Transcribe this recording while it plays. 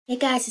Hey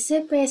guys, it's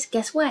Empress.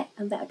 Guess what?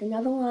 I'm back with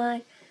another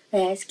one.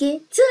 Let's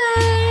get to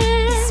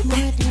it! It's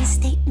more than a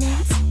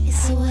statement,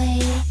 it's a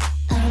way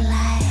of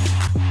life.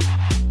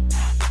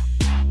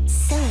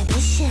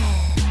 Celebration.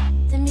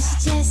 The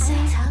Mr.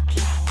 Jackson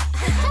talking.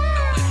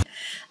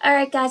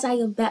 Alright guys, I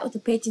am back with the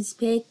Pigeon's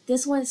Pick.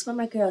 This one is from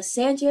my girl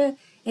Sandra.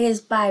 It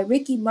is by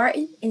Ricky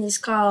Martin and it's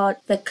called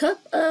The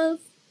Cup of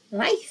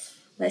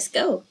Life. Let's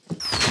go.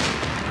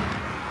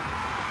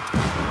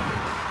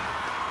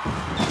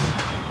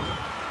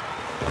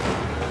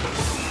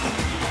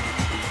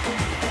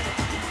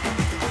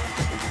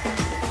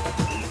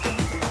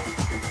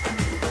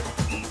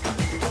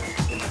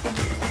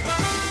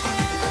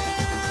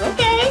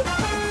 Okay.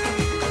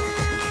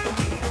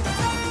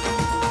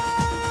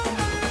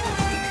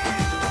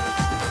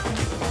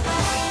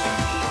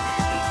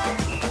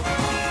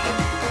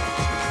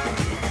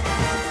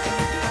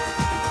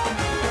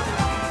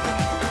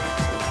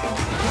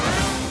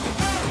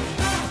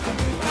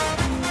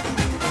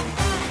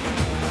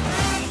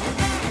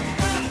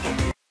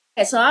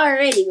 So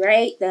already,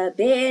 right, the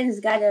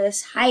band's got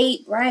us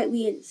hype, right?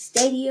 We in the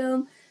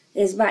stadium.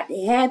 It's about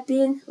to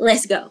happen.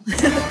 Let's go.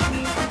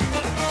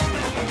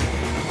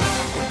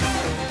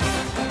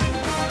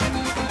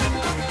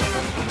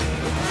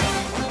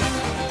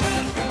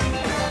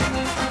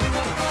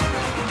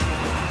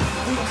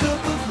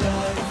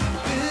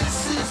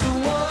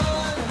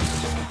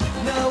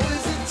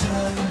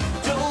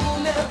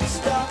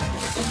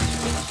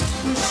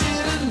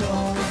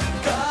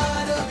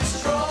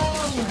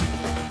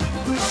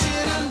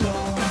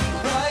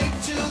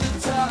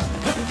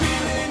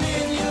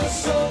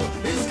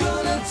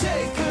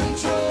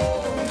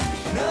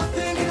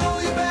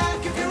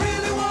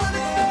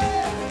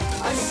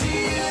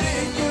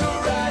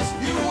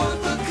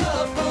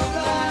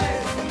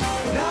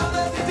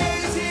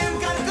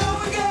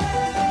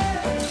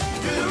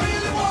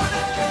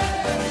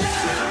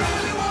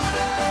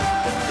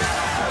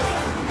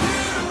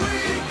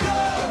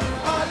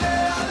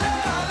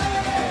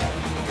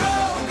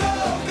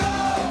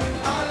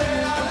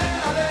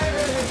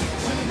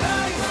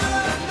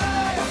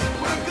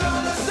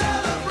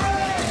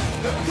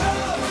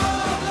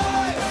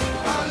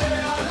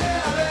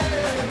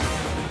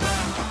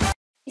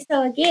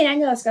 So again, I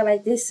know it's got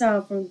like this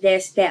song from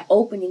that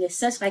opening. It's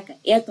such like an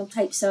anthem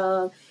type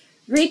song.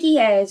 Ricky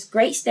has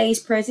great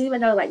stage presence,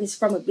 even though like this is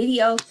from a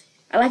video.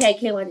 I like how he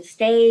came on the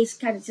stage,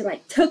 kind of just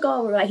like took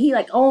over, like he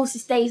like owns the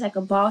stage like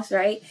a boss,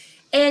 right?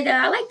 And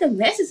I like the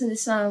message in the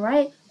song,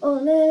 right?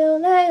 Ole,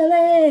 ole,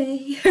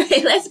 ole.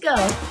 Right, let's go.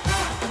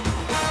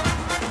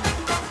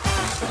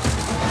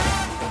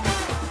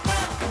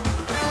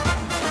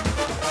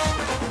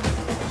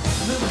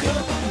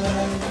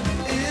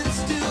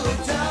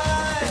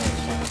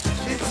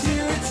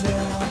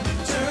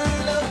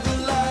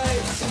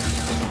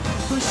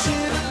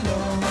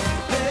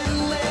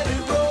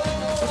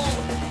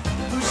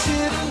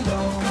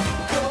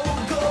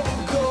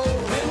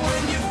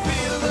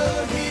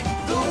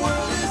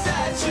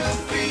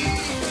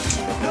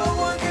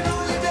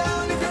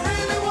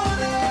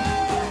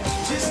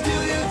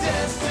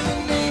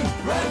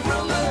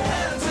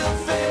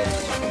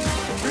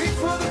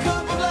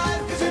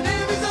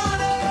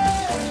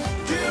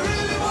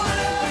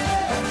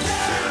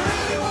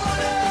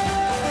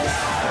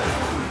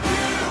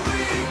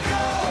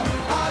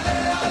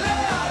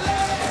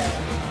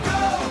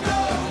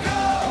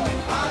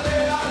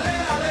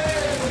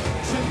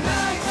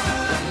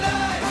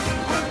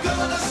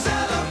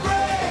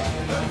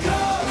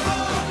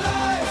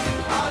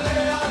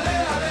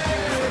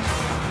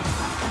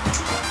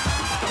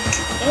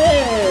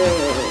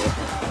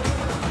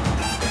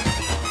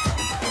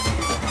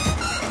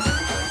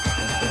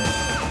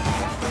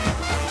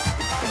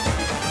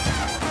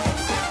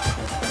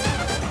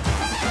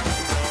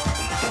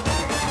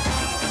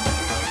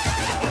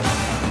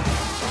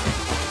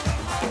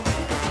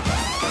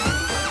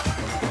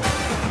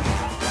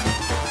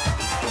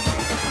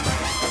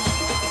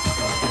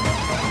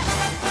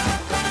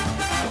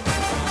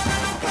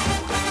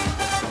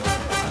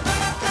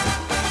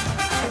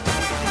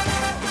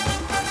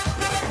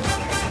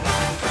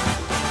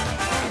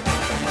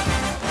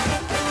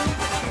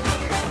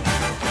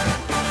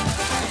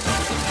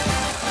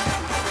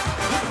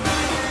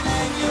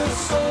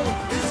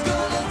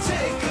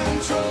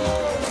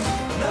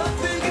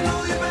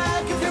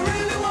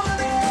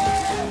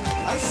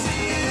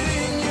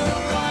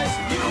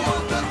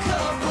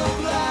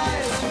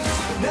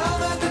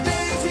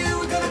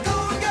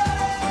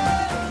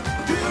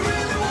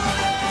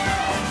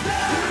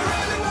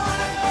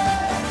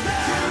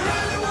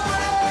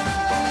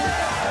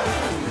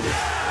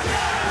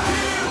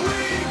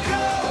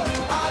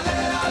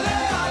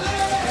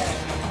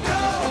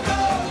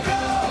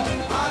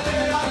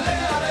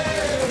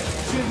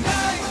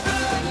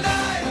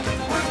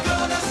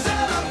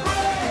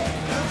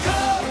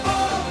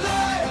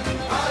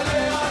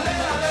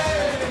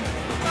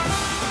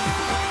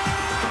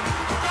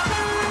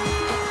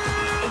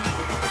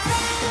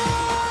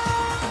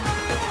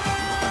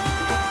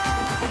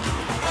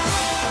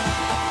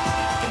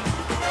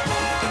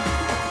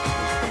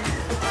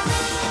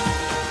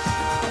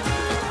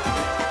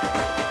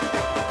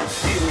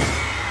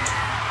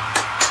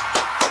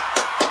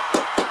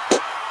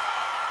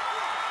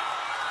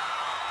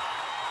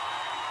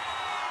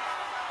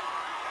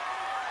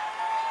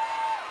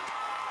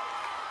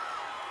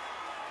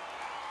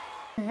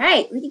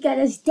 Alright, Ricky got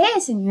us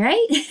dancing,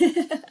 right?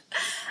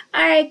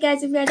 Alright,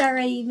 guys, if you're not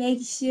already,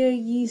 make sure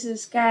you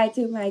subscribe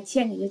to my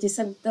channel. You're just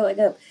something to throw it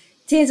up.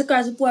 10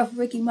 across the board for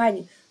Ricky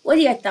Martin. What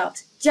are your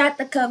thoughts? Drop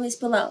the comments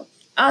below.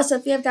 Also,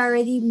 if you haven't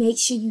already, make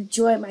sure you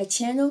join my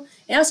channel.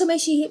 And also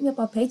make sure you hit me up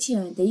on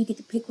Patreon. Then you get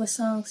to pick what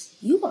songs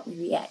you want me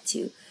to react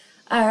to.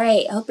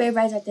 Alright, I hope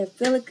everybody's out there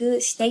feeling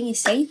good, staying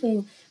safe,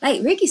 and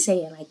like Ricky's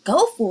saying, like,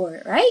 go for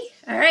it, right?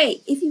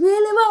 Alright, if you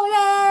really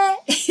want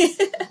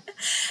it.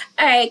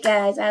 Alright,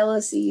 guys, I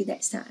will see you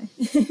next time.